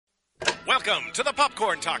Welcome to the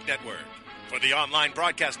Popcorn Talk Network, for the online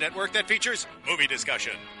broadcast network that features movie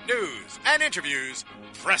discussion, news, and interviews.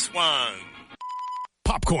 Press 1.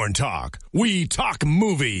 Popcorn Talk. We talk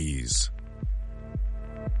movies.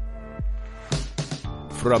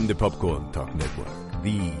 From the Popcorn Talk Network,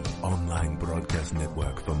 the online broadcast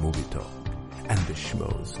network for movie talk and the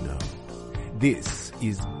schmoes know. This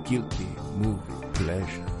is Guilty Movie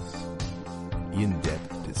Pleasures.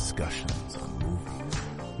 In-depth discussions on movies,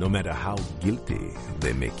 no matter how guilty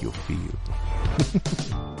they make you feel.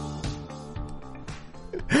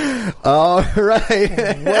 All right.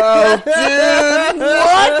 Whoa, dude!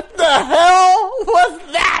 What the hell was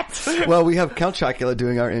that? Well, we have Count Chocula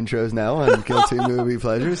doing our intros now on Guilty Movie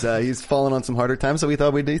Pleasures. He's fallen on some harder times, so we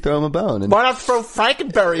thought we'd throw him a bone. And Why not throw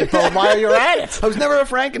Frankenberry a bone while you're at it? I was never a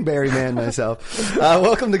Frankenberry man myself.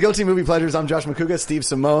 Welcome to Guilty Movie Pleasures. I'm Josh McCouga. Steve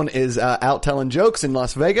Simone is out telling jokes in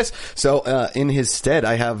Las Vegas. So in his stead,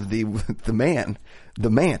 I have the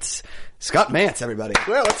Mance. Scott Mance, everybody.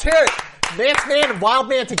 Well, let's hear it. Mance Man and Wild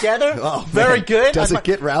Man together. Oh, very man. good. Does it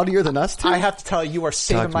get rowdier than us two? I have to tell you are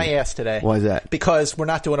saving my ass today. Why is that? Because we're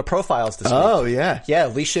not doing a profiles this week. Oh, yeah. Yeah,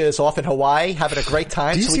 Alicia is off in Hawaii having a great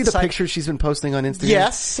time. Do you see the pictures she's been posting on Instagram?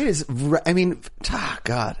 Yes. It is,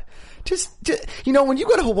 God. Just, when you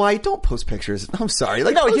go to Hawaii, don't post pictures. I'm sorry.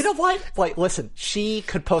 No, you know what? Like, listen, she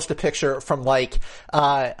could post a picture from like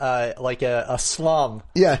a slum,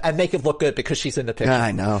 yeah, and make it look good because she's in the picture.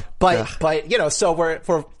 I know, but so we're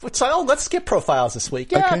let's skip profiles this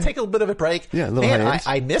week. Yeah, okay. Take a little bit of a break. Yeah, a little hiatus.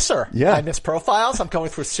 I miss her. Yeah, I miss profiles. I'm going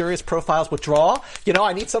through serious profiles withdrawal.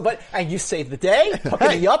 I need somebody, and you saved the day,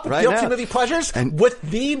 hooking me up with Guilty Movie Pleasures and with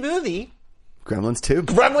the movie Gremlins 2.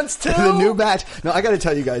 Gremlins 2, the new batch. No, I got to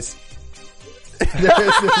tell you guys.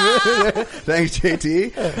 Thanks,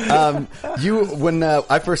 JT. When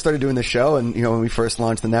I first started doing the show, and when we first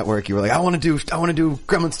launched the network, you were like, I want to do Gremlins 2. I want to do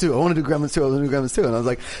Gremlins 2. I want to do Gremlins 2. And I was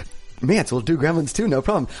like, Mance, we'll do Gremlins 2, no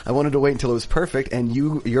problem. I wanted to wait until it was perfect, and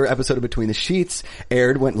your episode of Between the Sheets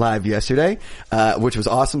went live yesterday, which was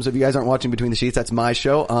awesome. So if you guys aren't watching Between the Sheets, that's my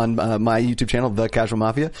show on my YouTube channel, The Casual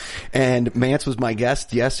Mafia. And Mance was my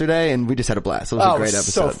guest yesterday, and we just had a blast. It was a great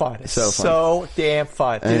episode. So damn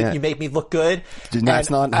fun. Dude, you made me look good. Dude, that's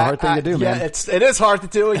not a hard thing to do, man. Yeah, it is hard to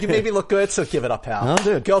do. You made me look good, so give it up, pal. Oh,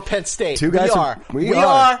 dude. Go Penn State. We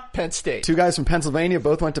are Penn State. Two guys from Pennsylvania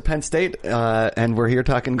both went to Penn State, and we're here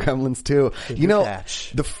talking Gremlins 2.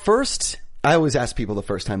 The first, I always ask people the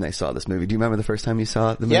first time they saw this movie. Do you remember the first time you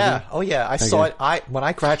saw the movie? Yeah. Oh, yeah. I saw it. When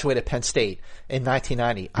I graduated Penn State in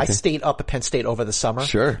 1990, I stayed up at Penn State over the summer.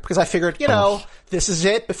 Sure. Because I figured, this is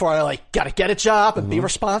it before I gotta get a job and be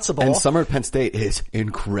responsible. And summer at Penn State is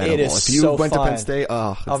incredible. It is if you so went fun. to Penn State,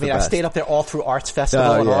 I stayed up there all through Arts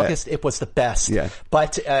Festival in August. It was the best. Yeah.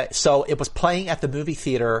 But, so it was playing at the movie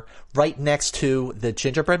theater right next to the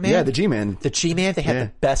Gingerbread Man. Yeah, the G-Man. The G-Man, they had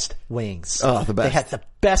the best wings. Oh, the best. They had the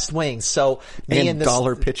best wings. So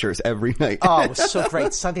dollar pitchers every night. Oh, it was so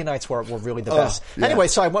great. Sunday nights were really the best. Yeah. Anyway,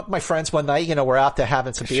 so I went with my friends one night. We're out there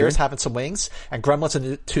having some beers, having some wings, and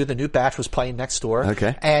Gremlins 2, the new batch, was playing next door.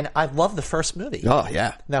 Okay. And I love the first movie. Oh,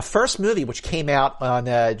 yeah. Now, first movie, which came out on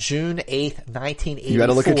June 8th, 1984. You got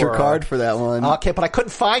to look at your card for that one. Okay, but I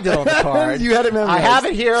couldn't find it on the card. You had it memorized. I have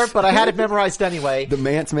it here, but I had it memorized anyway. The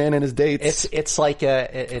Mance Man and his dates. It's like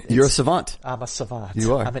you're a savant. I'm a savant.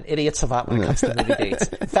 You are. I'm an idiot savant when it comes to movie dates.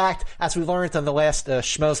 In fact, as we learned on the last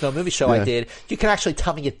Schmoes No Movie show I did, you can actually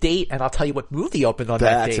tell me a date and I'll tell you what movie opened on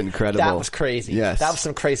that date. That's incredible. That was crazy. Yes. That was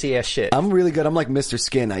some crazy ass shit. I'm really good. I'm like Mr.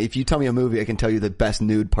 Skin. If you tell me a movie, I can tell you the best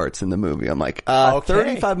nude parts in the movie. I'm like,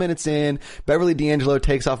 35 minutes in, Beverly D'Angelo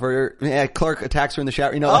takes off her, Clark attacks her in the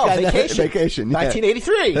shower. Vacation. Vacation. Yeah.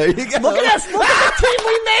 1983. There you go. Look at us. Look at the team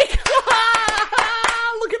we make.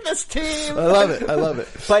 Look at this team. I love it.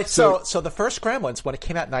 But so the first Gremlins, when it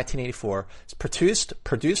came out in 1984, was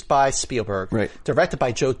produced by Spielberg, right, directed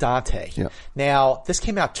by Joe Dante. Yeah. Now, this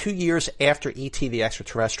came out 2 years after E.T. the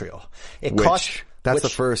Extraterrestrial. That's the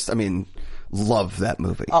first, love that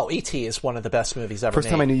movie. Oh, E.T. is one of the best movies ever First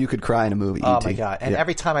made. time I knew you could cry in a movie, Oh, E.T. my God. And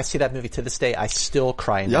every time I see that movie to this day, I still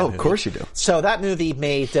cry in that movie. Of course you do. So that movie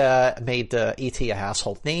made E.T. a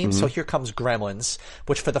household name. Mm-hmm. So here comes Gremlins,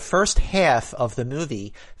 which for the first half of the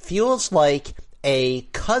movie feels like a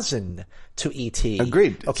cousin to E.T.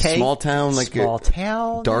 Agreed. Okay. Small town, small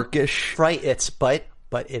town. darkish. Right. But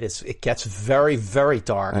but it gets very, very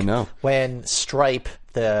dark. I know. When Stripe,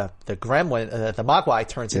 the gremlin, the Mogwai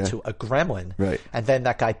turns into a gremlin. Right. And then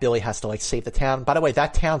that guy Billy has to like save the town. By the way,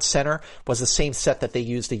 that town center was the same set that they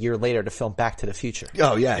used a year later to film Back to the Future.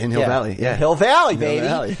 Oh yeah, in Hill Valley. Yeah. In Hill Valley, baby.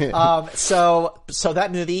 Hill Valley. So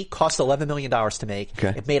that movie cost $11 million to make.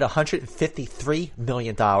 Okay. It made $153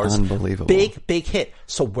 million. Unbelievable. Big hit.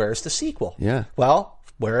 So where's the sequel? Yeah. Well,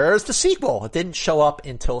 where's the sequel? It didn't show up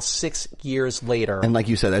until 6 years later. And like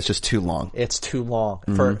you said, that's just too long. It's too long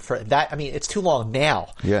for that. I mean, it's too long now.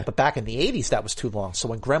 Yeah. But back in the 80s, that was too long. So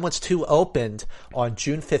when Gremlins 2 opened on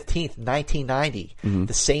June 15th, 1990,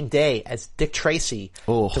 the same day as Dick Tracy,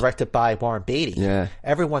 directed by Warren Beatty,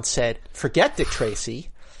 everyone said, forget Dick Tracy.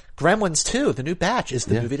 Gremlins 2, the new batch, is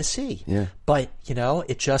the movie to see. Yeah. But,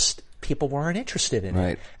 people weren't interested in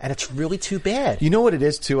it. And it's really too bad. You know what it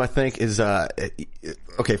is too, I think, is from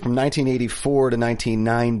 1984 to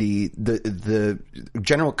 1990, the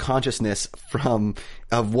general consciousness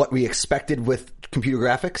of what we expected with computer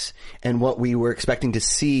graphics and what we were expecting to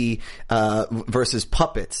see versus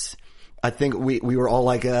puppets. I think we were all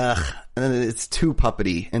like, it's too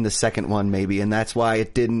puppety in the second one maybe, and that's why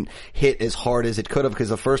it didn't hit as hard as it could have, because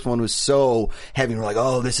the first one was so heavy. We're like,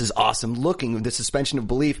 oh, this is awesome looking. The suspension of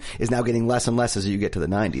belief is now getting less and less as you get to the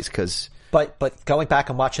 90s, But going back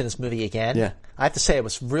and watching this movie again, I have to say I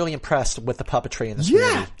was really impressed with the puppetry in this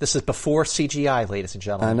movie. This is before CGI, ladies and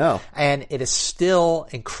gentlemen. I know. And it is still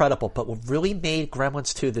incredible, but what really made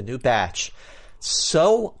Gremlins 2, the new batch,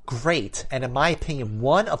 so great, and in my opinion,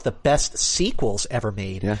 one of the best sequels ever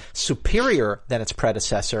made, superior than its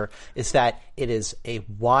predecessor, is that it is a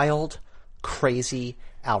wild, crazy,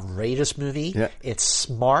 outrageous movie. Yeah. It's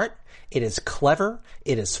smart. It is clever.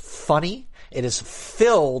 It is funny. It is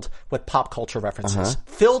filled with pop culture references,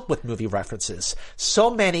 filled with movie references. So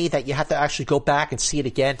many that you have to actually go back and see it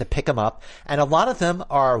again to pick them up. And a lot of them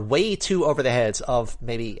are way too over the heads of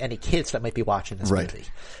maybe any kids that might be watching this movie.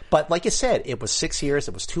 But like you said, it was 6 years.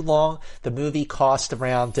 It was too long. The movie cost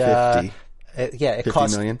around 50. It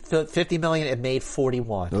cost $50 million. It made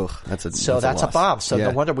 41. Ugh, that's a bomb. So no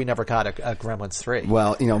wonder we never got a Gremlins 3.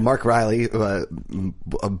 Well, Mark Riley, a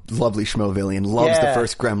lovely schmovillian, loves the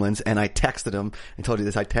first Gremlins, and I texted him. I told you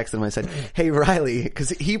this. I texted him. I said, "Hey Riley," because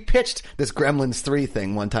he pitched this Gremlins 3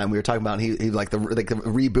 thing one time. We were talking about he like the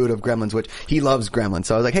reboot of Gremlins, which he loves Gremlins.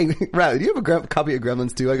 So I was like, "Hey Riley, do you have a copy of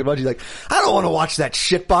Gremlins 2 I could watch?" He's like, "I don't want to watch that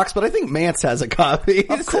shitbox, but I think Mance has a copy."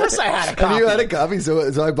 Of course, I had a copy. And you had a copy,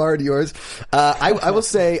 so I borrowed yours. I will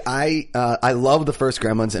say I love the first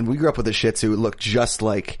Gremlins, and we grew up with a Shih Tzu who looked just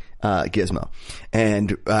like Gizmo,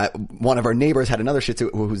 and one of our neighbors had another Shih Tzu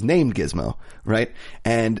who was named Gizmo, right?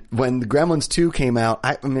 And when the Gremlins 2 came out,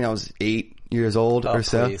 I was 8 years old or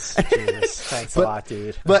so. Please. Jesus. Thanks a lot,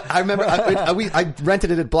 dude. But I remember I rented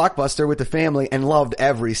it at Blockbuster with the family and loved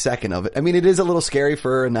every second of it. I mean, it is a little scary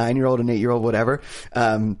for a 9-year-old, an 8-year-old, whatever.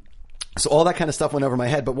 So all that kind of stuff went over my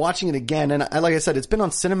head, but watching it again, and like I said, it's been on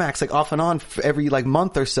Cinemax like off and on every like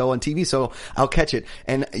month or so on TV, so I'll catch it.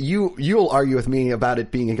 And you'll argue with me about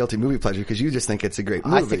it being a guilty movie pleasure because you just think it's a great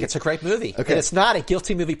movie. I think it's a great movie. Okay. And it's not a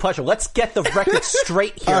guilty movie pleasure. Let's get the record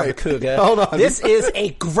straight here, right. Makuga. Hold on. This is a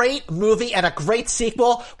great movie and a great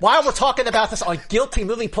sequel. While we're talking about this on guilty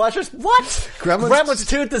movie pleasures, what? Gremlins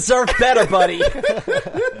 2 deserved better, buddy.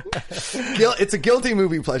 It's a guilty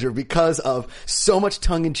movie pleasure because of so much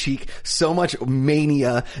tongue-in-cheek, so much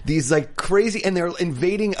mania, these like crazy, and they're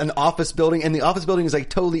invading an office building, and the office building is like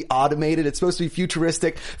totally automated. It's supposed to be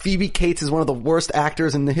futuristic. Phoebe Cates is one of the worst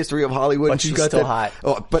actors in the history of Hollywood. But she's still hot.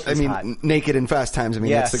 Oh, but she's hot. Naked in Fast Times. I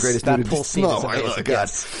mean, that's the greatest that nudity. Pool scene is amazing. Oh, God.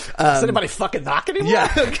 Yes. Does anybody fucking knock anymore?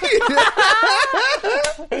 Yeah.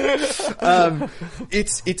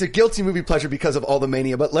 It's a guilty movie pleasure because of all the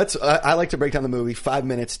mania, but I like to break down the movie 5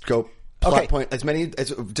 minutes, go plot point,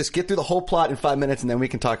 just get through the whole plot in 5 minutes, and then we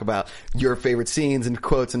can talk about your favorite scenes and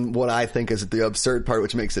quotes and what I think is the absurd part,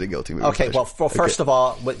 which makes it a guilty movie. Okay, well, first of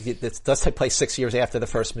all, this does take place 6 years after the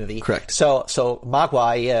first movie. Correct. So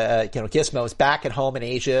Mogwai, Gizmo is back at home in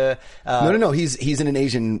Asia. No. He's in an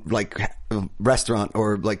Asian restaurant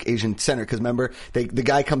or like Asian center, because remember the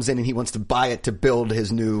guy comes in and he wants to buy it to build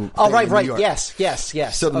his new. Oh, right. New York. Yes.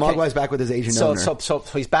 So the Mogwai's back with his Asian owner. So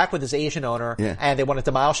he's back with his Asian owner, and they want to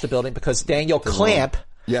demolish the building because Daniel Clamp,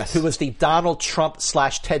 Yes. who was the Donald Trump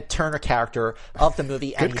 / Ted Turner character of the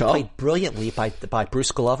movie, and he played brilliantly by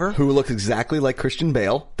Bruce Glover, who looks exactly like Christian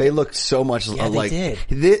Bale. They look so much like. They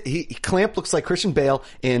did. Clamp looks like Christian Bale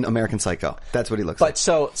in American Psycho. That's what he looks like.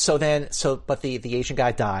 But the Asian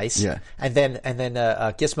guy dies. Yeah. And then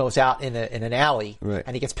Gizmo's out in an alley. Right.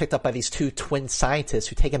 And he gets picked up by these two twin scientists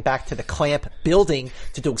who take him back to the Clamp building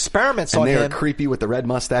to do experiments on him. And they're creepy with the red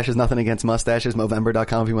mustaches. Nothing against mustaches.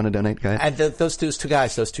 Movember.com if you want to donate, guys. And those two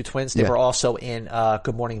guys, those two twins, they were also in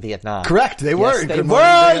Good Morning Vietnam. Correct. They were in Good Morning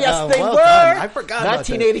Vietnam. Yes, they well were. Done. I forgot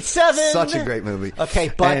 1987. Such a great movie.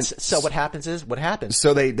 Okay, but so what happens?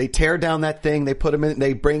 So they tear down that thing. They put him in.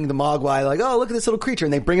 They bring the Mogwai, like, oh, look at this little creature,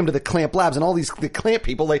 and they bring him to the Clamp Labs. And all the Clamp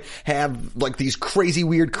people, they have like these crazy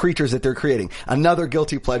weird creatures that they're creating. Another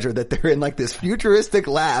guilty pleasure that they're in like this futuristic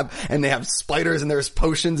lab, and they have spiders and there's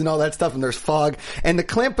potions and all that stuff, and there's fog. And the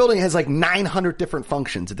Clamp building has like 900 different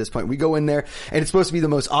functions at this point. We go in there, and it's supposed to be the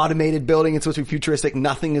most automated building. It's supposed to be futuristic.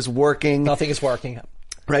 Nothing is working.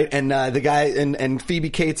 Right, and the guy and Phoebe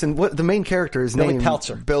Cates and what the main character is Billy named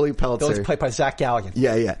Peltzer. Billy Peltzer. Billy's played by Zach Galligan.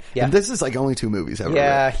 Yeah. And this is like only 2 movies ever.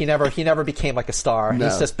 Yeah, right? he never became like a star. No.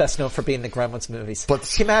 He's just best known for being in the Gremlins movies. But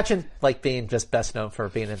can you imagine like being just best known for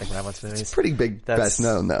being in the Gremlins movies? It's pretty big best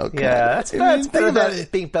known though. That's better than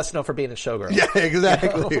being best known for being a showgirl. Yeah,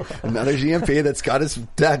 exactly. Another GMP that's got his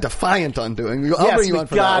defiant on doing. I'll bring you on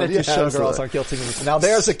for that. Yes, we got to do showgirls on guilty movies. Now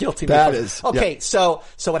there's a guilty movie. That is. Okay, so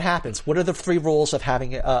what happens? What are the 3 rules of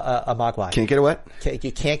having a Mogwai? Can't get it wet.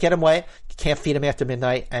 You can't get him wet. You can't feed him after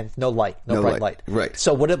midnight, and no bright light. Right.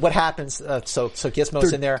 So what happens? So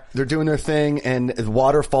Gizmo's in there. They're doing their thing, and the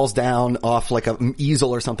water falls down off like an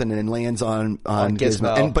easel or something, and then lands on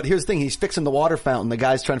Gizmo. But here's the thing: he's fixing the water fountain. The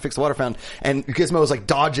guy's trying to fix the water fountain, and Gizmo is like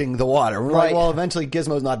dodging the water. We're like, well, eventually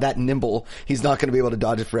Gizmo's not that nimble. He's not going to be able to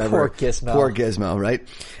dodge it forever. Poor Gizmo. Right?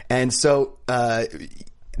 And so.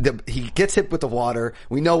 He gets hit with the water.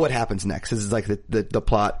 We know what happens next. This is like the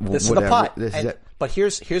plot. This is the plot. But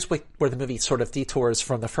here's where the movie sort of detours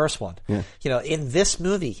from the first one. Yeah. In this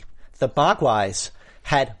movie, the Mogwais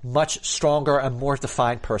had much stronger and more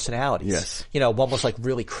defined personalities. Yes. One was like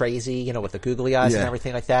really crazy, with the googly eyes and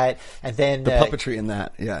everything like that. And then the puppetry in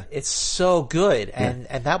that, it's so good. And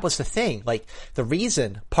that was the thing. Like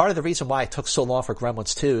part of the reason why it took so long for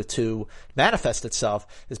Gremlins 2 to manifest itself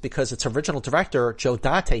is because its original director, Joe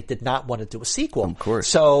Dante, did not want to do a sequel. Of course.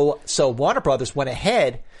 So Warner Brothers went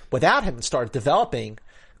ahead without him and started developing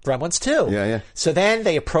Gremlins 2. Yeah. So then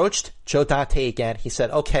they approached Joe Dante again. He said,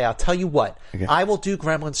 okay, I'll tell you what. Okay. I will do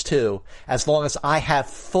Gremlins 2 as long as I have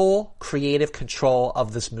full creative control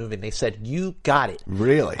of this movie. And they said, you got it.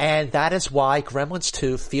 Really? And that is why Gremlins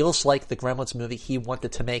 2 feels like the Gremlins movie he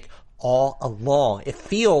wanted to make all along. It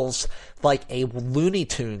feels like a Looney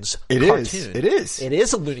Tunes cartoon. It is. It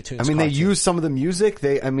is a Looney Tunes cartoon. They use some of the music.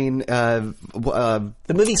 The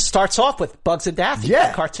movie starts off with Bugs and Daffy,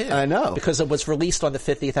 the cartoon. I know. Because it was released on the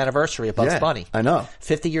 50th anniversary of Bugs Bunny. I know.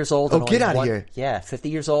 50 years old. Oh, get out of here. Yeah, 50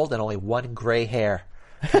 years old and only 1 gray hair.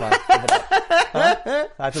 Come on, give it up. Huh?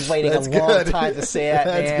 I've been waiting a long time to say that,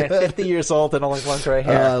 man. Good. 50 years old and only 1 gray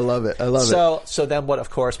hair. I love it. So then what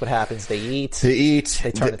happens? They eat. They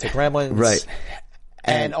turn into gremlins. Right.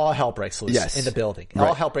 And all hell breaks loose in the building. Right.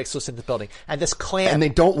 All hell breaks loose in the building. And this Clamp.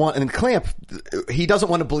 And Clamp, he doesn't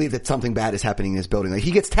want to believe that something bad is happening in his building. Like, he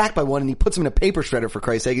gets attacked by one and he puts him in a paper shredder, for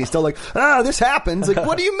Christ's sake. And he's still like, this happens. Like,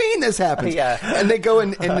 what do you mean this happens? Yeah. And they go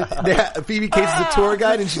and Phoebe Cates is a tour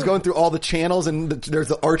guide and she's going through all the channels, and there's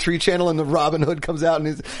the archery channel, and the Robin Hood comes out,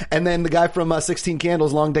 and then the guy from 16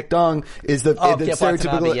 Candles, Long Dick Dong, is the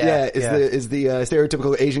stereotypical, is the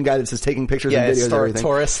stereotypical Asian guy that's just taking pictures and videos and everything.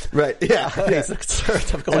 Tourist. Right. Yeah. He's a stereotypical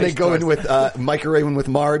and they go in with microwaving with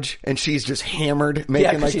Marge, and she's just hammered,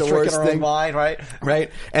 making like the worst thing. Wine,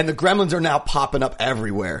 right? And the gremlins are now popping up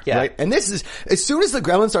everywhere, right? And this is, as soon as the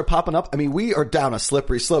gremlins start popping up, we are down a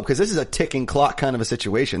slippery slope, because this is a ticking clock kind of a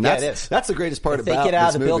situation. It is. That's the greatest part about this movie. If they get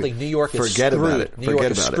out of the building, New York is screwed. About it. New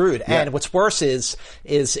York is screwed. Yeah. And what's worse is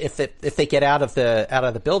if they get out of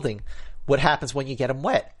the building, what happens when you get them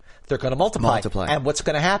wet? They're going to multiply. And what's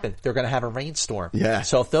going to happen? They're going to have a rainstorm. Yeah.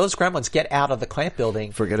 So if those gremlins get out of the Clamp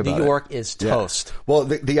building, New York is toast. Yeah. Well,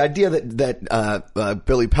 the idea that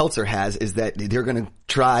Billy Peltzer has is that they're going to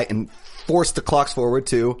try and force the clocks forward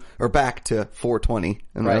back to 4:20. I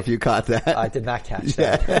don't know if you caught that. I did not catch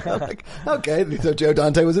that. Okay, so Joe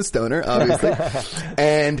Dante was a stoner, obviously.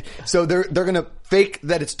 And so they're going to fake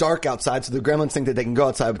that it's dark outside, so the gremlins think that they can go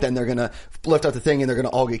outside, but then they're going to lift up the thing and they're going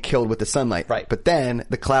to all get killed with the sunlight. Right. But then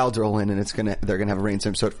the clouds roll in and they're going to have a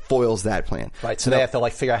rainstorm, so it foils that plan. Right. So they have to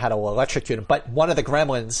figure out how to electrocute them. But one of the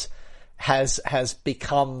gremlins has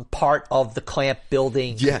become part of the Clamp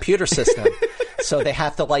building computer system. So they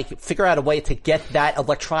have to like figure out a way to get that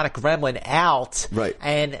electronic gremlin out. Right.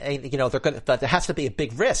 And you know, but there has to be a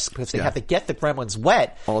big risk because they have to get the gremlins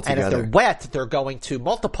wet. All and if together. they're wet, they're going to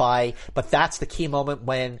multiply. But that's the key moment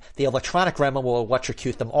when the electronic gremlin will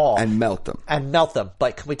electrocute them all. And melt them.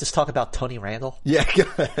 But can we just talk about Tony Randall? Yeah, go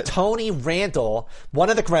ahead. Tony Randall, one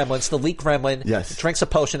of the gremlins, the lead gremlin, Yes. drinks a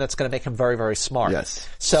potion that's going to make him very, very smart. Yes.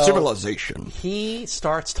 So Civilization. he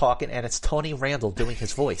starts talking, and it's Tony Randall doing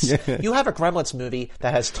his voice. You have a Gremlins movie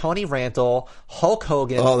that has Tony Randall, Hulk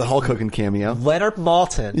Hogan, Oh, the Hulk Hogan cameo. Leonard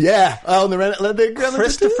Maltin, Yeah. Oh, and the Gremlins.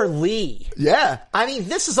 Christopher Lee. Yeah. I mean,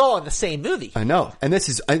 this is all in the same movie. I know. And this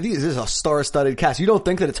is a star-studded cast. You don't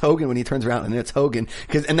think that it's Hogan when he turns around and it's Hogan.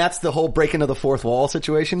 And that's the whole breaking of the fourth wall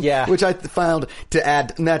situation. Yeah. Which I found to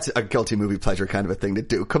add, and that's a guilty movie pleasure kind of a thing to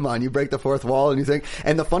do. Come on, you break the fourth wall and you think,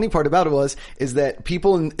 and the funny part about it is that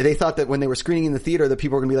people, they thought that when they were screening in the theater that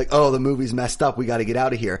people were going to be like, oh, the movie's messed up. We got to get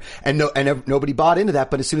out of here. And nobody bought into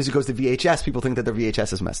that. But as soon as it goes to VHS, people think that their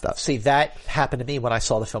VHS is messed up. See, that happened to me when I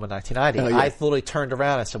saw the film in 1990. Oh, yeah. I literally turned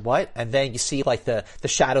around and I said, what? And then you see like the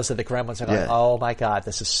shadows of the gremlins and I'm like, oh my God,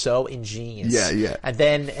 this is so ingenious. Yeah, yeah. And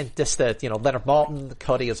then and just Leonard Maltin,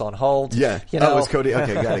 Cody is on hold. Yeah. You know? Oh, it was Cody.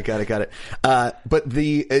 Okay, got it.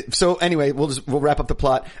 But so anyway, we'll wrap up the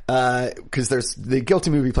plot, cause there's the guilty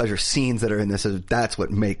movie pleasure scenes that are in this. That's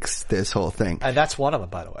what makes this whole thing. And that's one of them,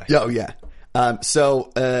 by the way. Oh, yeah.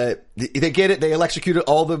 They get it. They electrocute it.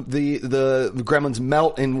 All the gremlins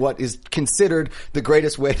melt in what is considered the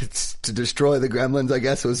greatest way to destroy the gremlins, I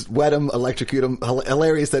guess, was wet them, electrocute them.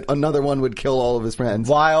 Hilarious that another one would kill all of his friends.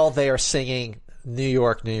 While they are singing New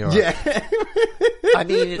York, New York. Yeah. I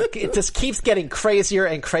mean, it just keeps getting crazier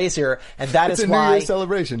and crazier, and that It's is a New why Year's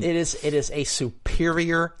celebration. It is a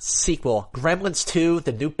superior sequel. Gremlins 2,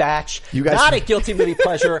 the new batch. You guys- Not a guilty movie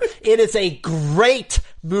pleasure. It is a great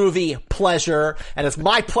movie pleasure, and it's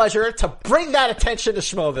my pleasure to bring that attention to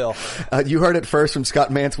Schmoville. You heard it first from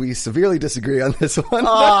Scott Mantz. We severely disagree on this one. Listen,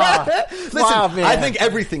 wow, man. I think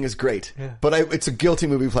everything is great, but it's a guilty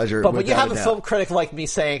movie pleasure. But when you without have a doubt. film critic like me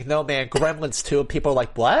saying, no man, Gremlins 2, and people are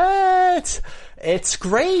like, what? It's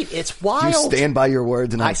great. It's wild. You stand by your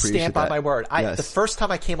words, and I appreciate stand by that. my word. Yes. The first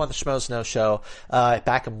time I came on the Schmoes Know show,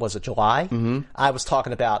 back in, was it July? Mm-hmm. I was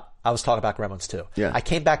talking about Gremlins 2. Yeah. I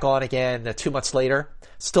came back on again 2 months later,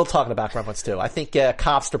 still talking about Gremlins 2. I think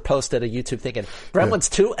Copster posted a YouTube thinking, Gremlins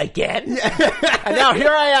 2 again? And now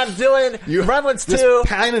here I am doing Gremlins 2. Just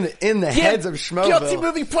pounding it in the heads of Schmoville. Guilty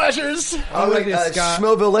movie pleasures. All right, Scott.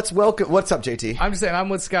 Schmoville, let's welcome. What's up, JT? I'm just saying, I'm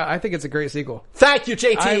with Scott. I think it's a great sequel. Thank you,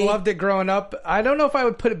 JT. I loved it growing up. I don't know if I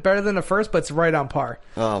would put it better than the first, but it's right on par.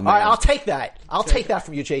 Oh, man. All right, I'll take that. I'll take that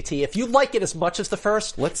from you, JT. If you like it as much as the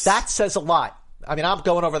first, that says a lot. I mean, I'm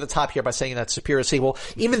going over the top here by saying that's superior sequel,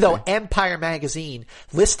 even though Empire Magazine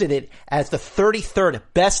listed it as the 33rd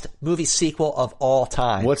best movie sequel of all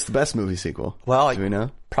time. What's the best movie sequel? Well, do we know?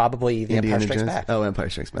 Probably The Indiana Empire Strikes Jones? Back. Oh, Empire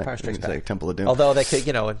Strikes Back. Empire Strikes It's Back. like Temple of Doom. Although they could,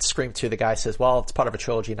 in Scream 2, the guy says, well, it's part of a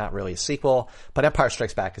trilogy, not really a sequel. But Empire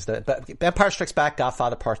Strikes Back but Empire Strikes Back,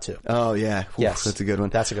 Godfather Part 2. Oh, yeah. Oof, Yes. That's a good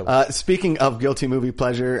one. That's a good one. Speaking of guilty movie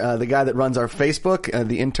pleasure, the guy that runs our Facebook,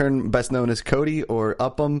 the intern best known as Cody or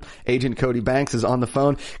Upham, Agent Cody Banks, is on the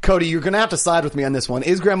phone. Cody, you're going to have to side with me on this one.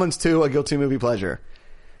 Is Gremlins 2 a guilty movie pleasure?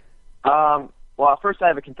 Well, first I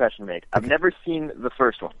have a confession to make. I've never seen the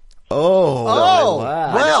first one. Oh,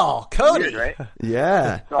 wow. Well, Cody. Weird, right?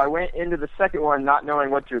 Yeah. So I went into the second one not knowing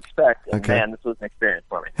what to expect, and man, this was an experience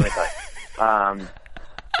for me. Let me tell you.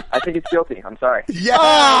 I think it's guilty. I'm sorry. Yeah.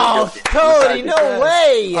 Oh, Cody, no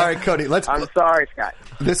way. All right, Cody, I'm sorry, Scott.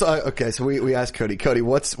 Okay, so we asked Cody. Cody,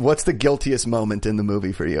 what's the guiltiest moment in the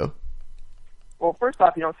movie for you? Well, first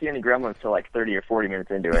off, you don't see any gremlins till like 30 or 40 minutes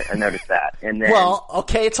into it. I noticed that. And then, Well,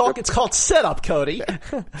 okay, it's called setup, Cody.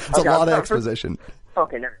 It's a lot of exposition.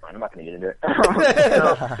 Okay, never mind. I'm not going to get into it.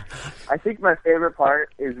 So, I think my favorite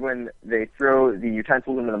part is when they throw the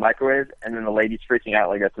utensils into the microwave, and then the lady's freaking out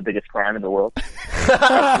like that's the biggest crime in the world.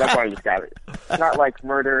 That's why I just got it. It's not like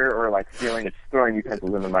murder or like stealing; it's throwing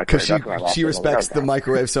utensils in the microwave. Because That's why I lost she it. respects the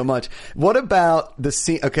microwave so much. What about the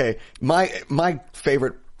scene? Okay, my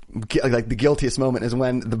favorite, like the guiltiest moment, is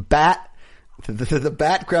when the bat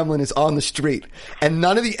gremlin is on the street, and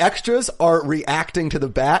none of the extras are reacting to the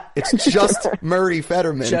bat. It's just Murray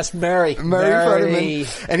Fetterman. Just Murray Fetterman.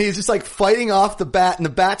 And he's just like fighting off the bat, and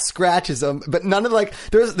the bat scratches him. But none of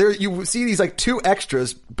you see these like two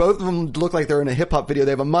extras. Both of them look like they're in a hip hop video.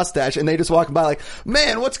 They have a mustache, and they just walk by like,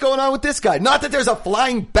 man, what's going on with this guy? Not that there's a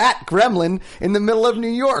flying bat gremlin in the middle of New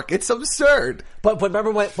York. It's absurd. But remember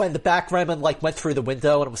when the bat gremlin like went through the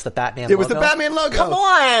window and it was the Batman It logo? was the Batman logo. Come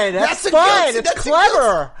on, that's a fun. guilty- It's that's a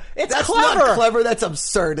clever. It's That's clever. not clever. That's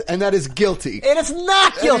absurd, and that is guilty. It is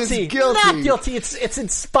not guilty. It is guilty. Not guilty. It's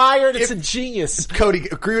inspired. It's a genius. Cody,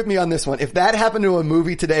 agree with me on this one. If that happened to a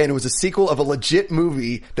movie today and it was a sequel of a legit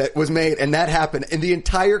movie that was made and that happened, and the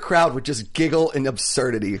entire crowd would just giggle in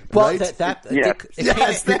absurdity, Well, right?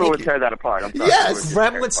 People would tear that apart. I'm sorry. Yes.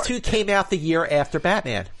 Gremlins 2 came out the year after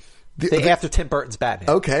Batman. After Tim Burton's Batman.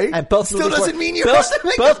 Okay. And both Still movies doesn't were, mean you both, have to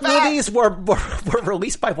make both it back. movies were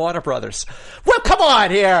released by Warner Brothers. Well, come on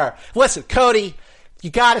here. Listen, Cody, you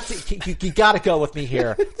gotta go with me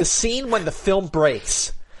here. The scene when the film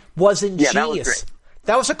breaks was ingenious. that was great.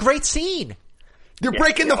 That was a great scene. You're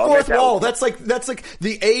breaking the I'll fourth make that wall. one. That's like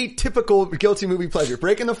the atypical guilty movie pleasure.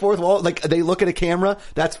 Breaking the fourth wall, like they look at a camera.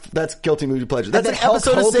 That's guilty movie pleasure. That's And an then Hulk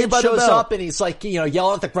episode of Hogan Saved by the shows Bell. up and he's like,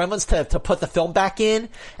 yelling at the Gremlins to put the film back in.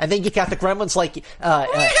 And then you got the Gremlins like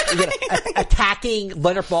attacking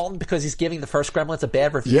Leonard Maltin because he's giving the first Gremlins a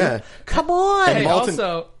bad review. Yeah. Come on. And Hey, Maltin-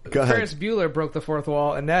 also, Go ahead. Ferris Bueller broke the fourth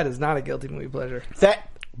wall, and that is not a guilty movie pleasure. That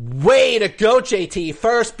way to go, JT.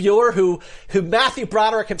 Ferris Bueller, who Matthew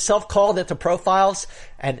Broderick himself called into Profiles,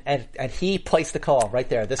 and he placed the call right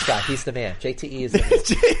there. This guy, he's the man. JTE is the man.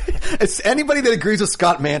 It's anybody that agrees with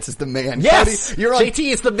Scott Mance is the man. Yes, Cody, you're on.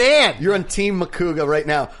 JT is the man. You're on Team Makuga right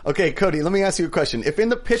now. Okay, Cody, let me ask you a question. If in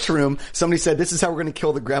the pitch room somebody said, this is how we're going to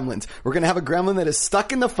kill the gremlins, we're going to have a gremlin that is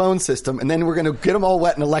stuck in the phone system, and then we're going to get them all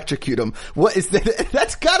wet and electrocute them. What is that?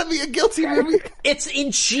 That's got to be a guilty movie. It's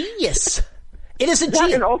ingenious. It is Yeah,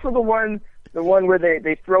 ingenious. and also the one where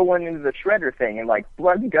they throw one into the shredder thing and like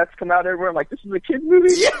blood and guts come out everywhere. I'm like, this is a kid's movie.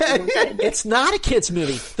 Yeah. It's not a kid's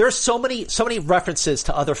movie. There's so many references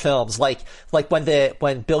to other films, like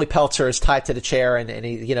when Billy Peltzer is tied to the chair and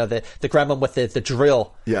he, the gremlin with the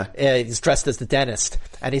drill. Yeah. He's dressed as the dentist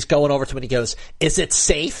and he's going over to him and he goes, "Is it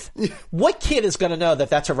safe?" What kid is going to know that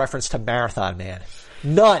that's a reference to Marathon Man?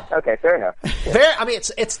 None. Okay, fair enough.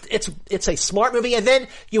 It's a smart movie, and then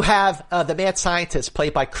you have the mad scientist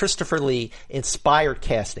played by Christopher Lee. Inspired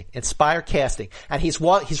casting, and he's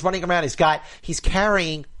running around. He's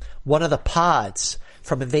carrying one of the pods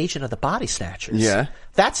from Invasion of the Body Snatchers. Yeah,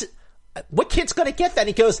 that's. What kid's gonna get that? And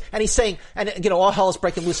he goes, and he's saying, and all hell is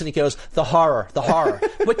breaking loose, and he goes, the horror.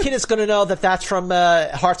 What kid is gonna know that that's from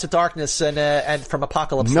Hearts of Darkness and from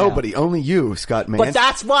Apocalypse Now? Nobody, only you, Scott Mance. But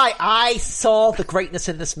that's why I saw the greatness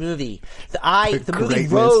in this movie. The movie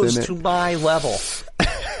rose to my level.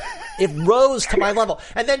 It rose to my level.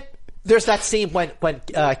 And then there's that scene when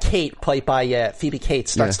Kate, played by Phoebe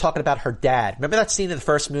Cates, starts talking about her dad. Remember that scene in the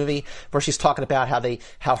first movie where she's talking about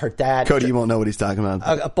how her dad... Cody, you won't know what he's talking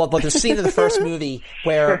about. But there's a scene in the first movie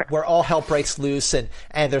where all hell breaks loose and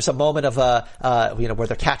there's a moment of where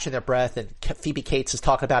they're catching their breath and Phoebe Cates is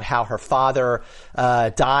talking about how her father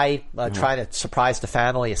died trying to surprise the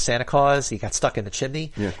family as Santa Claus. He got stuck in the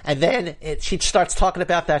chimney. Yeah. And then she starts talking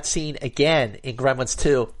about that scene again in Gremlins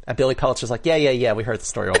 2 and Billy Peltzer's like, yeah, we heard the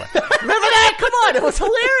story over. Remember that? Come on, it was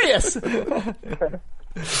hilarious.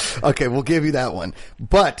 Okay, we'll give you that one.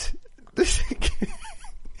 But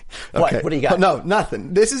What do you got? No,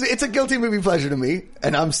 nothing. It's a guilty movie pleasure to me,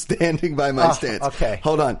 and I'm standing by my stance. Okay.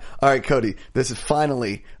 Hold on. All right, Cody. This is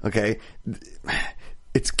finally okay.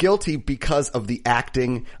 It's guilty because of the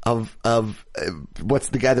acting of what's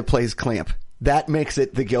the guy that plays Clamp. That makes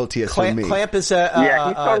it the guiltiest for me. Clamp is he's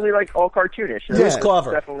totally like all cartoonish. Bruce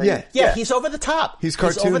Glover. Definitely. Yeah. He's over the top. He's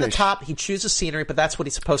cartoonish. He's over the top. He chooses scenery, but that's what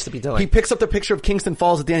he's supposed to be doing. He picks up the picture of Kingston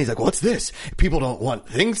Falls at the end. He's like, "What's this? People don't want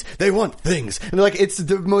things; they want things." And they're like, it's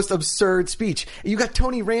the most absurd speech. You got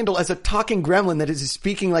Tony Randall as a talking gremlin that is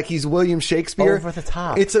speaking like he's William Shakespeare. Over the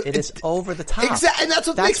top. It is over the top. Exactly, and that's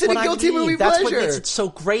what makes it a guilty movie That's pleasure. what makes it so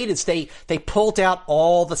great. Is they pulled out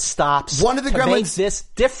all the stops. One of the to make gremlins- this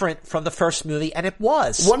different from the first movie, and it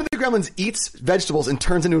was. One of the gremlins eats vegetables and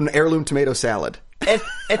turns into an heirloom tomato salad. And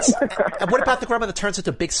what about the gremlin that turns into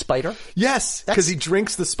a big spider? Yes, because he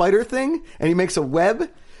drinks the spider thing and he makes a web.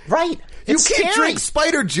 Right. You It's can't scary. drink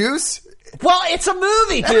spider juice. Well, it's a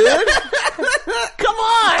movie, dude. Come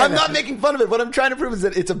on. I'm not making fun of it. What I'm trying to prove is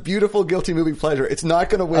that it's a beautiful guilty movie pleasure. It's not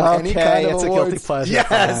going to win any kind of it's awards. a guilty pleasure.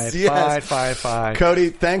 Yes. Fine.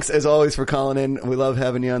 Cody, thanks as always for calling in. We love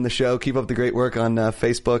having you on the show. Keep up the great work on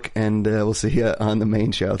Facebook, and we'll see you on the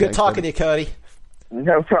main show. Good talking to you, Cody.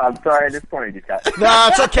 No problem. Sorry, I disappointed you, Scott. No,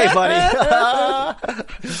 it's okay, buddy.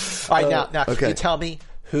 All right, now, okay. can you tell me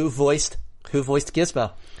who voiced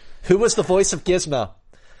Gizmo? Who was the voice of Gizmo?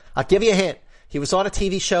 I'll give you a hint. He was on a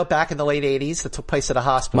TV show back in the late 80s that took place at a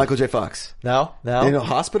hospital. Michael J. Fox. No. In a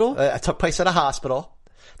hospital? It took place at a hospital.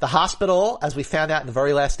 The hospital, as we found out in the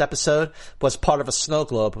very last episode, was part of a snow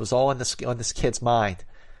globe. It was all on this kid's mind.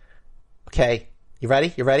 Okay? You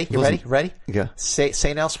ready? You ready? You ready? You ready? Yeah.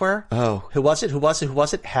 Saint Elsewhere? Oh. Who was it? Who was it? Who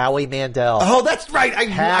was it? Howie Mandel. Oh, that's right. I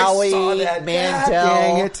saw that. God, dang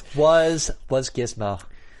Mandel it. was Gizmo.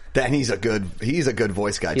 And he's a good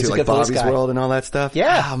voice guy He's too, a like good voice Bobby's guy. World and all that stuff.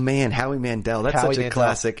 Yeah. Oh man, Howie Mandel. That's Howie such a Mandel.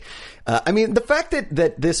 classic. I mean, the fact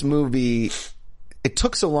that this movie, it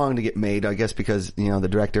took so long to get made, I guess because, you know, the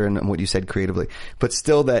director and what you said creatively, but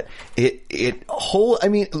still that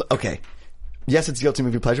okay. Yes, it's guilty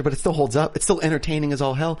movie pleasure, but it still holds up. It's still entertaining as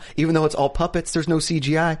all hell. Even though it's all puppets, there's no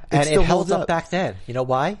CGI. And still it held holds up back then. You know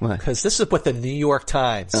why? Why? Because this is what the New York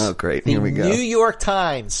Times. Oh, great. The Here we go. New York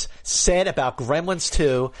Times said about Gremlins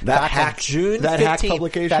 2 back on June 15th.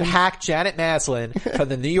 Publication? That hack Janet Maslin from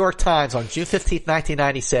the New York Times on June 15th,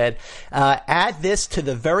 1990 said, add this to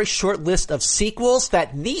the very short list of sequels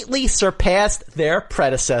that neatly surpassed their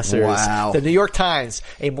predecessors. Wow. The New York Times,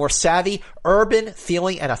 a more savvy, urban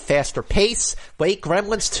feeling and a faster pace. Wait,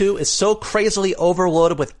 Gremlins 2 is so crazily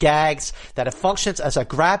overloaded with gags that it functions as a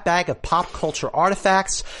grab bag of pop culture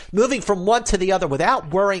artifacts, moving from one to the other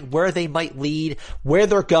without worrying where they might lead, where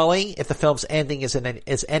they're going, if the film's ending is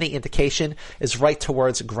any indication, is right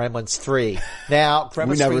towards Gremlins 3. Now,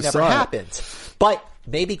 Gremlins 3 never happened. But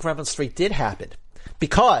maybe Gremlins 3 did happen.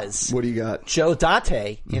 Because what do you got? Joe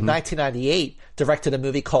Dante in 1998 directed a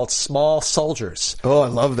movie called Small Soldiers. Oh, I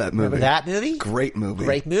love that movie. Remember that movie? Great movie.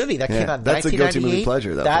 Great movie. That came out in 1998. That's a guilty movie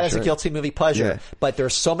pleasure, though. That is a guilty movie pleasure. Yeah. But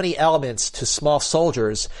there's so many elements to Small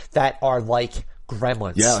Soldiers that are like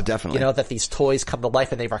Gremlins. Yeah, definitely. You know, that these toys come to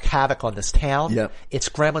life and they wreak havoc on this town. Yep. It's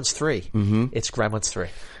Gremlins 3. Mm-hmm. It's Gremlins 3.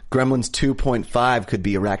 Gremlins 2.5 could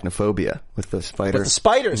be Arachnophobia with the spider. With the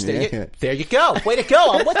spiders. There you go. Way to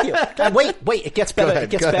go. I'm with you. And wait. It gets better. Ahead, it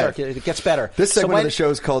gets better. It gets better. This segment of the show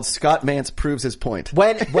is called Scott Mantz Proves His Point.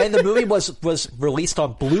 When the movie was released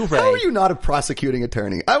on Blu-ray. How are you not a prosecuting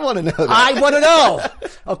attorney? I want to know that. I want to know.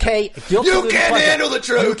 Okay. You can't handle the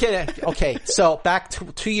truth. Okay. So back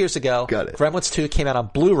 2 years ago, Got it. Gremlins 2 came out on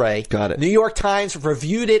Blu-ray. Got it. New York Times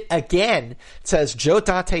reviewed it again. It says Joe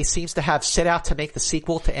Dante seems to have set out to make the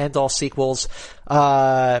sequel to end all sequels.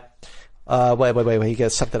 Wait. He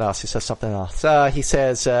says something else. He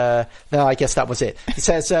says, no, I guess that was it.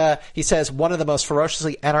 He says, one of the most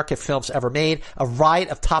ferociously anarchic films ever made, a riot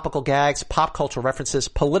of topical gags, pop culture references,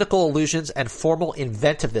 political allusions, and formal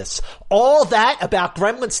inventiveness. All that about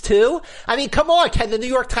Gremlins 2? I mean, come on. Can the New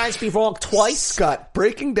York Times be wrong twice? Scott,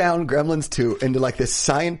 breaking down Gremlins 2 into like this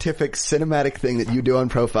scientific cinematic thing that you do on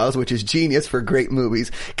Profiles, which is genius for great movies,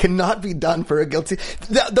 cannot be done for a guilty.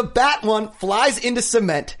 The bat one flies into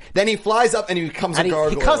cement, then he flies up and he becomes a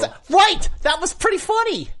gargoyle. Right! That was pretty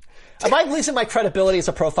funny. Am I losing my credibility as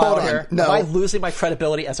a profiler here? No. Am I losing my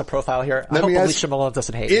credibility as a profiler here? I hope Alicia Malone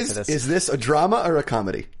doesn't hate me for this. Is this a drama or a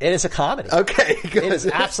comedy? It is a comedy. Okay, good. It is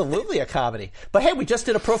absolutely a comedy. But hey, we just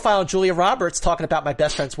did a profile on Julia Roberts talking about My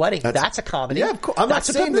Best Friend's Wedding. That's a comedy. Yeah, of course. I'm not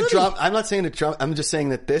saying the drama. I'm just saying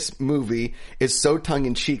that this movie is so tongue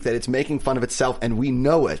in cheek that it's making fun of itself, and we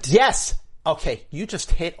know it. Yes. Okay, you just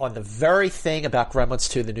hit on the very thing about Gremlins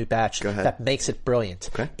 2, the new batch, that makes it brilliant.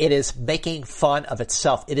 Okay. It is making fun of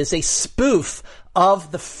itself. It is a spoof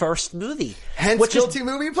of the first movie. Hence guilty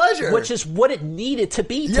movie pleasure. Which is what it needed to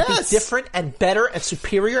be. To be different and better and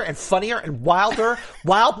superior and funnier and wilder.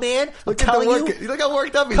 Wild man, I'm telling you. Look how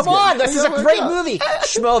worked up he's Come on, getting. this is a great movie.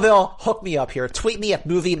 Schmoville, hook me up here. Tweet me at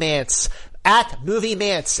Movie Mance. At Movie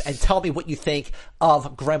Mance, and tell me what you think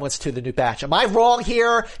of Gremlins 2, the new batch. Am I wrong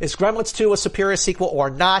here? Is Gremlins 2 a superior sequel or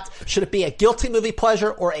not? Should it be a guilty movie pleasure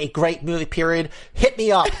or a great movie period? Hit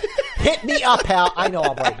me up. Hit me up, pal. I know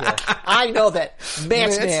I'm right here. I know that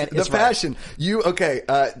Mance Man is the passion. Right.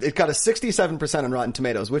 It got a 67% on Rotten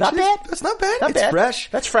Tomatoes, which not bad. That's not bad. Not it's bad. Fresh.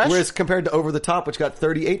 That's fresh. Whereas compared to Over the Top, which got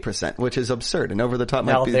 38%, which is absurd. And Over the Top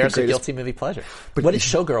might be the there's greatest. a guilty movie pleasure. But what did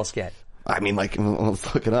Showgirls get? I mean,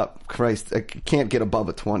 let's look it up. Christ, I can't get above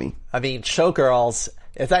a 20. I mean, Showgirls,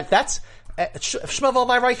 that's Schmovel,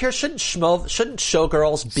 am I right here? Shouldn't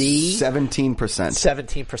Showgirls be 17%?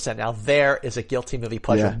 17%. Now there is a guilty movie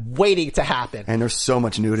pleasure waiting to happen. And there's so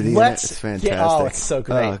much nudity in it. It's fantastic. It's so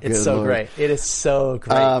great. It's so great. It is so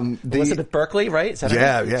great. Elizabeth Berkley, right? Is that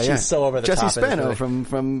her name? She's so over the Jesse top. Jesse Spano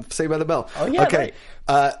from Saved by the Bell. Oh yeah. Okay. Right.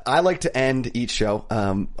 I like to end each show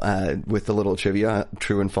with a little trivia,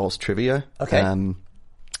 true and false trivia. Okay.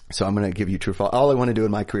 So I'm going to give you true or false. All I want to do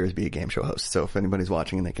in my career is be a game show host. So if anybody's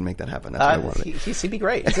watching and they can make that happen, that's what I want to do. He'd be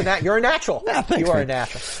great. You're a natural. Yeah, thanks, you are man. a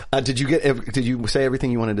natural. Did you say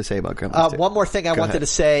everything you wanted to say about Gremlins 2? One more thing I wanted to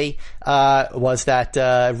say was that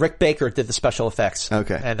Rick Baker did the special effects.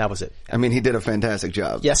 Okay. And that was it. I mean, he did a fantastic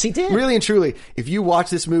job. Yes, he did. Really and truly, if you watch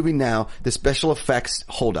this movie now, the special effects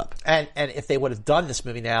hold up. And if they would have done this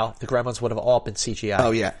movie now, the Gremlins would have all been CGI.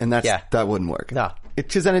 Oh yeah, and that wouldn't work. No.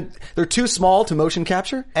 Because then they're too small to motion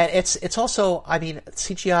capture. And it's also, I mean,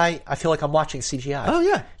 CGI, I feel like I'm watching CGI. Oh,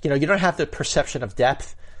 yeah. You know, you don't have the perception of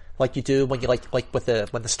depth like you do when you like when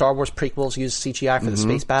the Star Wars prequels used CGI for the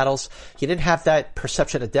space battles. You didn't have that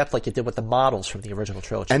perception of depth like you did with the models from the original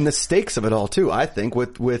trilogy. And the stakes of it all too, I think,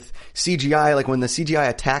 with CGI, like when the CGI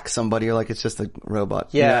attacks somebody, you're like, it's just a robot.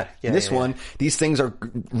 Yeah. In this one, these things are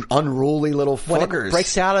unruly little when fuckers. it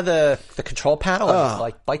breaks out of the control panel and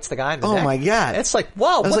like bites the guy in the neck. Oh my god! It's like,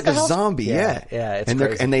 whoa, it's what like the a hell? zombie. Yeah. It's and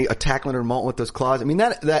crazy. they attack Leonard Maltin with those claws. I mean,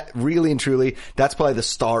 that really and truly, that's probably the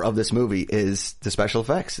star of this movie is the special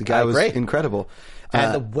effects. The guy was incredible.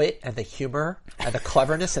 And the wit and the humor and the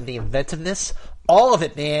cleverness and the inventiveness, all of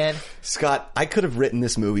it, man. Scott, I could have written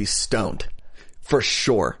this movie stoned, for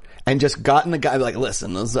sure. And just gotten the guy like,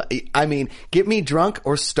 listen, I mean, get me drunk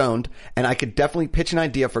or stoned, and I could definitely pitch an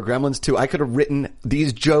idea for Gremlins 2. I could have written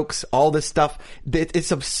these jokes, all this stuff.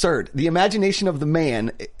 It's absurd. The imagination of the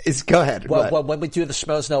man is, go ahead. Well, when we do the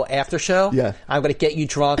Schmoes Know after show, I'm going to get you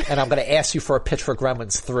drunk, and I'm going to ask you for a pitch for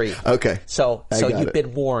Gremlins 3. Okay. So you've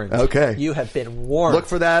been warned. Okay. You have been warned. Look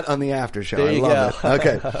for that on the after show. There you I love go. it.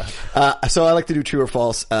 Okay. So I like to do true or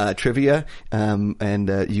false trivia,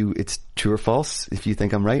 it's true or false if you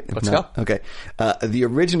think I'm right. Let's go. Okay. The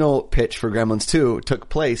original pitch for Gremlins 2 took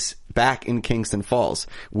place back in Kingston Falls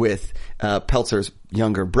with Peltzer's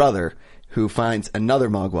younger brother, who finds another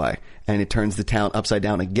Mogwai, and it turns the town upside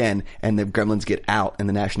down again, and the Gremlins get out, and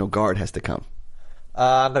the National Guard has to come.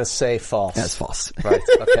 I'm going to say false. That's false. Right.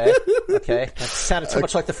 Okay. That sounded too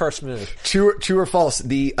much like the first movie. True or false?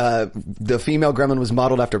 The female Gremlin was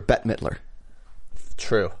modeled after Bette Midler.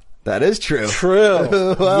 True. That is true. Well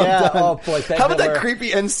done. Oh boy. How about that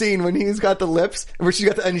creepy end scene when he's got the lips, where she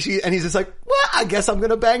got and he's just like, well, I guess I'm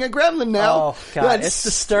going to bang a Gremlin now. Oh god, it's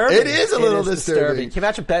disturbing. It is a little disturbing. Can you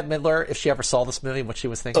imagine Bette Midler if she ever saw this movie, what she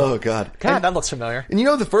was thinking? Oh god. That looks familiar. And you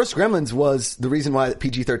know, the first Gremlins was the reason why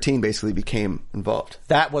PG-13 basically became involved.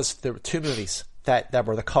 There were two movies that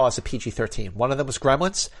were the cause of PG-13. One of them was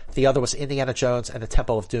Gremlins. The other was Indiana Jones and the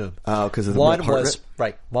Temple of Doom. Oh, because of the one heart was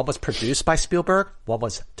rate? One was produced by Spielberg. One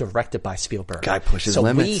was directed by Spielberg. Guy pushes so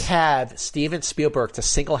limits. We have Steven Spielberg to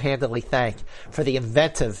single-handedly thank for the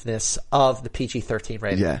inventiveness of the PG-13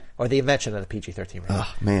 rating, or the invention of the PG-13 rating.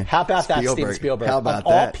 Oh man, how about that, Steven Spielberg? How about of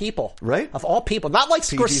that? All people, right? Of all people, not like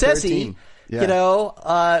Scorsese. Yeah. You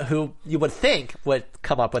know, who you would think would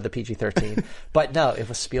come up with a PG-13, but no, it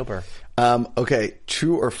was Spielberg. Okay,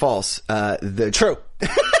 true or false? True.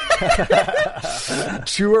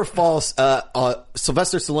 True or false?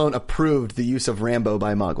 Sylvester Stallone approved the use of Rambo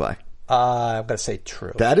by Mogwai. I'm going to say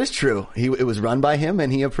true. That is true. It was run by him,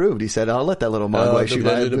 and he approved. He said, "I'll let that little Mogwai shoot."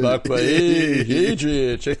 Hey,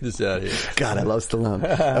 Adrian, check this out here. God, I love Stallone.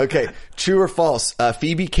 Okay, true or false?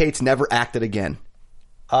 Phoebe Cates never acted again.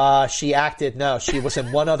 She acted. No, she was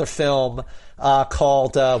in one other film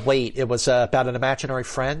called. It was about an imaginary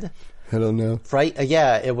friend. I don't know. Right?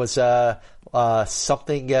 Yeah, it was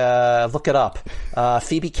something. Look it up.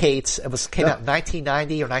 Phoebe Cates. It came out in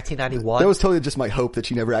 1990 or 1991. That was totally just my hope that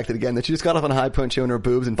she never acted again. That she just got off on a high point showing her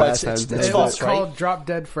boobs and fast times. It's false, It's called Drop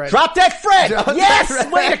Dead Fred. Drop Dead Fred. Yes,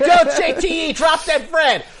 way to go, JT. Drop Dead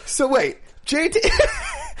Fred. So wait, JT,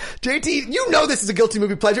 you know this is a guilty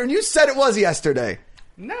movie pleasure, and you said it was yesterday.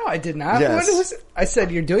 No, I did not. Yes. I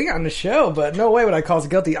said you're doing it on the show, but no way would I call it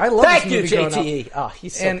guilty. I love this movie growing up. Thank you, JT. Oh,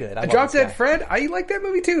 he's so good. I love Drop this Dead guy. Fred, I like that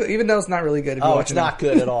movie too, even though it's not really good. If you're It's watching not it.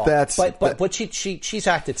 good at all. But she's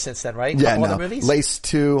acted since then, right? Yeah, Other movies? Lace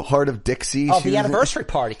 2, Heart of Dixie. Oh, The Anniversary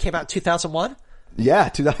Party came out in 2001. Yeah,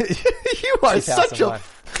 you are such a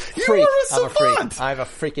freak. I'm a savant. I'm a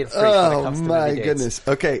freaking freak. Oh when it comes to my movie dates. goodness.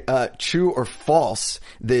 Okay, true or false?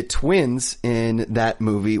 The twins in that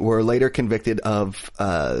movie were later convicted of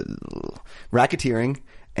racketeering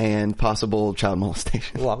and possible child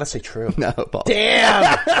molestation. Well, I'm gonna say true. No, false. Damn,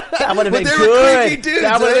 that would have been they were good. creepy dudes,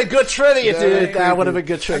 That would have eh? been good trivia, They were dude. That would have creepy.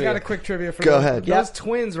 been good I trivia. got a quick trivia for Go you. ahead. Those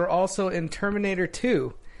twins were also in Terminator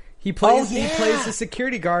 2. He plays the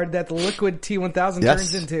security guard that the liquid T-1000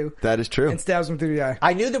 turns into. That is true. And stabs him through the eye.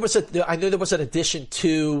 I knew there was an addition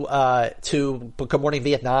to Good Morning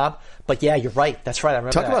Vietnam, but yeah, you're right. That's right. I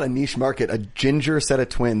remember. Talk about a niche market. A ginger set of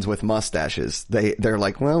twins with mustaches. They're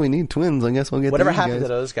like, well, we need twins. I guess we'll get whatever these happened guys. to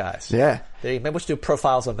those guys. Yeah. Maybe we should do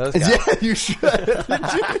profiles on those guys. Yeah, you should.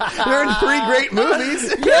 They're in 3 great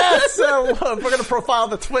movies. Yeah, so we're going to profile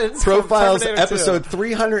the twins. Profiles from Terminator 2. episode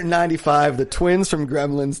 395, the twins from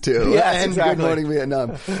Gremlins 2. Yes, and exactly. Good Morning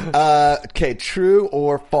Vietnam. Okay, true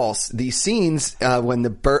or false? The scenes when the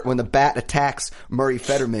bat attacks Murray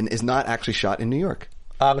Fetterman is not actually shot in New York.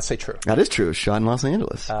 I'm going to say true. That is true. It's shot in Los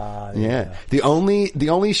Angeles. Yeah. Yeah. The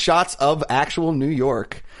only shots of actual New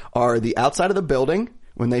York are the outside of the building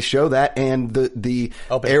when they show that, and the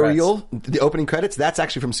Opening aerial, the opening credits. That's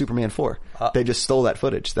actually from Superman 4. They just stole that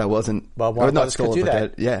footage. That wasn't. Well, Warner Brothers could do but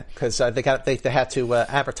that. yeah, because they had to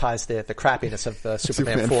advertise the crappiness of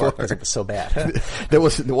Superman 4 because it was so bad. there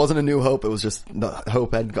wasn't a New Hope. It was just the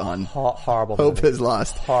hope had gone. Horrible. Hope movie. has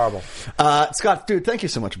lost. Horrible. Scott, dude, thank you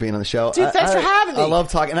so much for being on the show. Dude, thanks for having me. I love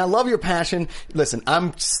talking, and I love your passion. Listen,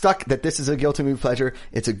 I'm stuck that this is a guilty movie pleasure.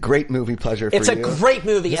 It's a great movie pleasure for you. It's a great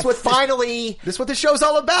movie. This And is finally, this is what the show's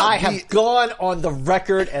all about. I have gone on the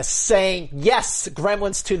record as saying, yes,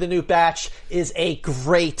 Gremlins 2: The New Batch is a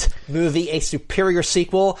great movie, a superior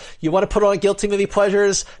sequel. You want to put on Guilty Movie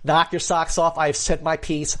Pleasures? Knock your socks off. I have said my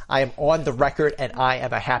piece. I am on the record, and I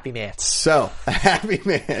am a happy man. So, a happy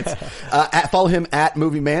Mance. Follow him at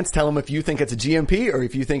Movie Mance. Tell him if you think it's a GMP or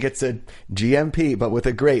if you think it's a GMP, but with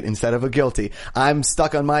a great instead of a guilty. I'm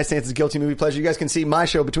stuck on my stance as Guilty Movie Pleasure. You guys can see my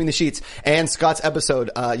show, Between the Sheets, and Scott's episode,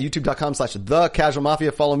 youtube.com/The Casual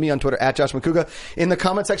Mafia. Follow me on Twitter at Josh McCouga. In the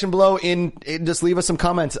comment section below, just leave us some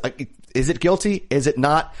comments. Is it guilty? Is it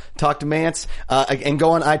not? Talk to Mance. And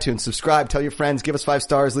go on iTunes. Subscribe. Tell your friends. Give us 5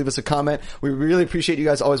 stars. Leave us a comment. We really appreciate you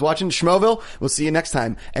guys always watching. Schmoville, we'll see you next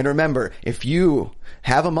time. And remember, if you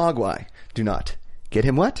have a Mogwai, do not get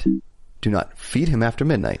him wet. Do not feed him after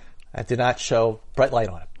midnight. I did not show bright light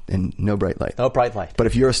on him. And no bright light. No bright light. But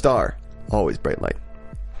if you're a star, always bright light.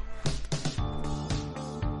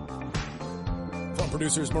 From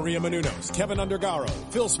producers Maria Menounos, Kevin Undergaro,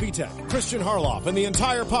 Phil Spitek, Christian Harloff, and the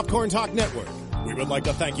entire Popcorn Talk Network, we would like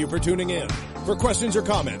to thank you for tuning in. For questions or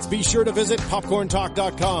comments, be sure to visit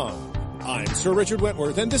popcorntalk.com. I'm Sir Richard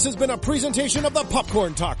Wentworth, and this has been a presentation of the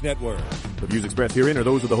Popcorn Talk Network. The views expressed herein are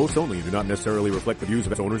those of the host only and do not necessarily reflect the views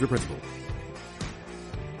of its owners or principals.